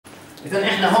اذا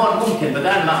احنا هون ممكن بدل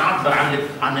ما اعبر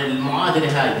عن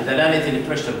المعادله هاي بدلاله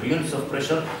البريشر بيونتس اوف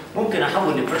بريشر، ممكن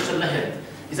احول البريشر لهيد.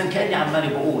 اذا كاني عمالي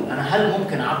بقول انا هل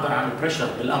ممكن اعبر عن البريشر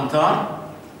بالامتار؟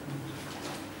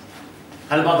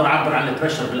 هل بقدر اعبر عن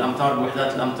البريشر بالامتار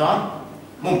بوحدات الامتار؟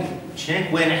 ممكن، مش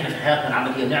هيك؟ وين احنا في حياتنا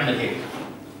العمليه بنعمل هيك؟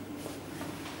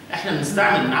 احنا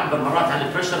بنعبر مرات عن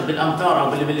البريشر بالامتار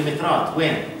او بالمليمترات،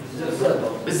 وين؟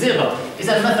 بالزئبق.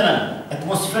 اذا مثلا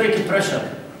اتموسفيريك بريشر،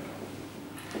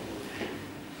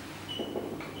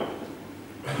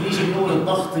 نيجي بنقول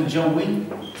الضغط الجوي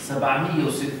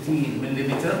 760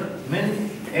 ملم من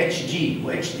اتش جي،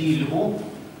 واتش دي اللي هو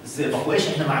الزئبق. وايش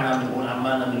احنا معناه بنقول؟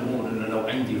 عمالنا بنقول انه لو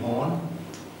عندي هون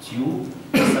تيوب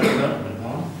سكر من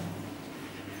هون،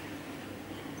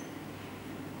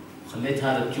 خليت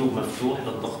هذا التيوب مفتوح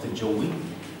للضغط الجوي،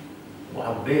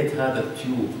 وعبيت هذا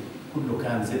التيوب كله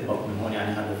كان زئبق من هون،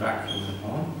 يعني هذا فاكيوم من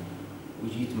هون،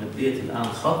 وجيت مديت الان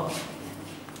خط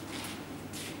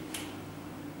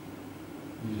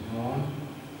من هون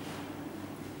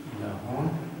الى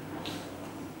هون،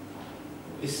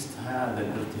 وقست هذا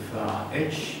الارتفاع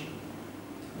اتش،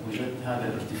 وجدت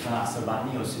هذا الارتفاع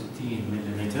 760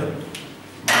 ملم.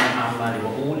 معناها عمالي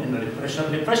بقول انه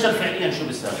البريشر فعليا شو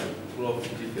بيساوي؟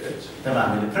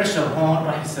 تمام. البريشر هون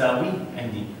راح يساوي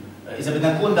عندي، اذا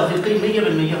بدنا نكون دقيقين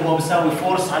 100%، هو بيساوي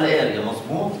فورس على اريا،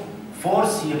 مضبوط؟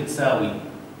 فورس هي بتساوي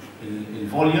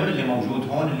الفوليوم اللي موجود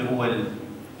هون، اللي هو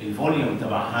الفوليوم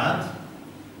تبع هاد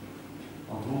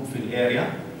مضروب في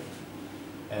الاريا،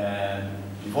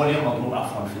 الفوليوم مضروب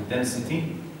عفوا في الدنسيتي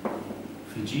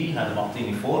في جي، هذا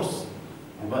بعطيني فورس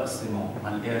وبقسمه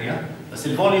على الاريا. بس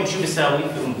الفوليوم شو بيساوي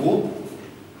في انبوب؟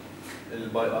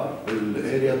 الباي ار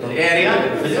الاريا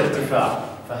في الارتفاع،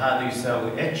 فهذا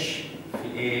يساوي اتش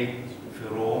في اي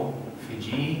في رو في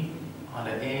جي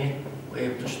على اي، واي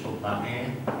بتشطب مع اي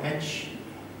اتش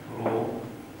رو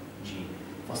جي.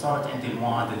 فصارت عندي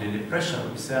المعادله البريشر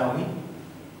بيساوي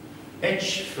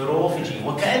اتش في رو في جي،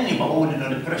 وكاني بقول انه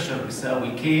البريشر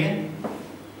بيساوي كي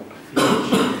في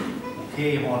اتش،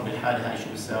 وكي هون بالحاله هاي شو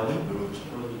بيساوي؟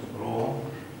 رو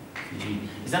في جي.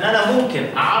 اذا انا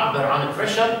ممكن اعبر عن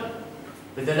البريشر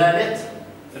بدلاله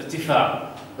ارتفاع،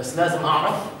 بس لازم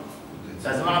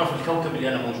اعرف الكوكب اللي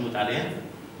انا موجود عليه،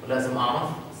 ولازم اعرف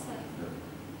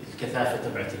الكثافه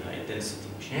تبعت هاي الدنسيتي،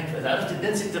 مش هيك؟ فاذا عرفت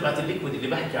الدنسيتي تبعت الليكويد اللي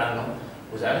بحكي عنه،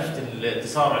 واذا عرفت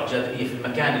التسارع الجاذبيه في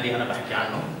المكان اللي انا بحكي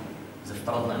عنه، اذا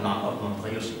افترضنا انه على الارض ما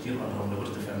تغيرش كثير الرمل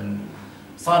بيرتفع من،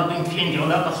 صار بيمكن عندي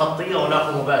علاقه خطيه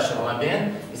وعلاقه مباشره ما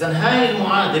بين. اذا هاي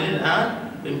المعادله الان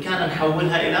بامكاننا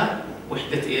نحولها الى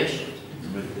وحده ايش؟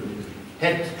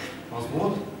 هيد،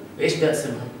 مضبوط؟ ايش بدي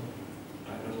اقسمها؟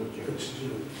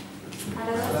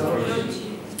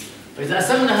 فاذا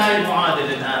قسمنا هاي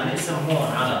المعادله الان، نقسم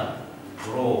هون على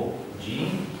رو جي،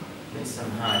 نقسم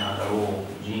هاي على رو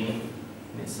جي،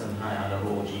 نقسم هاي على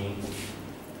رو جي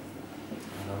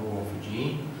على رو في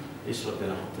جي. ايش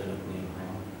بدنا نحط لها اثنين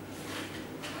هون،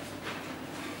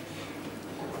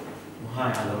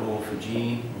 وهاي على رو في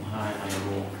جي، وهاي على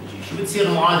رو في جي. شو بتصير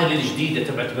المعادله الجديده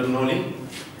تبعت برنولي؟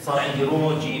 صار عندي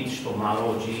رو جي تشطب مع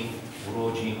رو جي،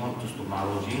 ورو جي هون تشطب مع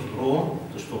رو جي، رو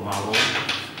تشطب مع رو،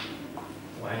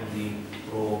 وعندي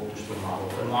رو تشطب مع رو.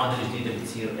 فالمعادله الجديده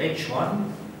بتصير H1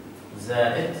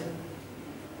 زائد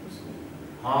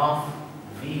هاف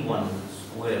V1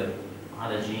 سكوير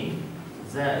على جي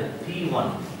زائد P1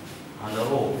 على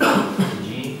رو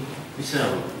جي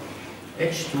بيساوي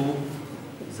H2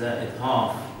 زائد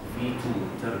هاف V2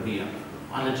 تربيع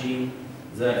على جي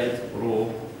زائد رو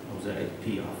او زائد P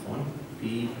عفوا P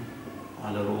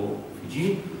على رو في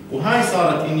جي. وهاي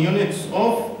صارت in units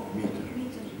of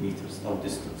meters او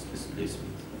distance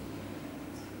displacement.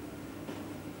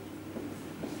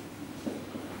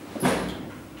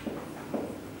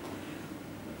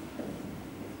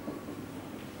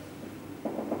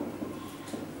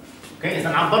 اوكي، اذا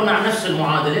عبرنا عن نفس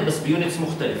المعادله بس بيونتس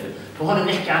مختلفه، فهون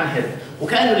بنحكي عن هيد،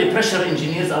 وكانه البريشر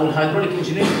انجينيرز او الهيدروليك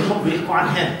انجينيرز بيحبوا يحكوا عن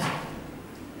هيد،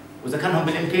 واذا كانهم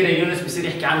بالامبيريال يونتس بصير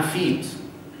يحكي عن فيت،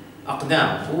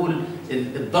 اقدام. بقول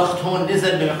الضغط هون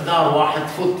نزل بمقدار 1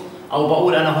 فوت، او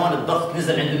بقول انا هون الضغط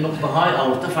نزل عند النقطه هاي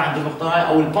او ارتفع عند النقطه هاي،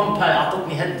 او البامب هاي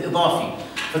اعطتني هيد اضافي.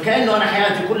 فكانه انا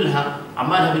حياتي كلها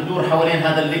عمالها بتدور حوالين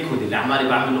هذا الليكويد اللي عمالي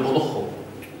بعمل له بضخه،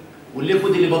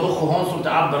 والليكويد اللي بضخه هون صرت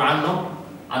اعبر عنه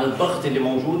عن الضغط اللي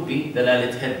موجود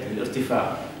بدلاله هيد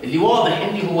الارتفاع، اللي واضح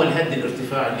عندي هو الهيد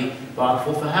الارتفاع اللي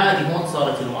بعرفه. فهذه هون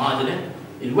صارت المعادله،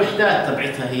 الوحدات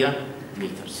تبعتها هي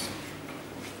مترز.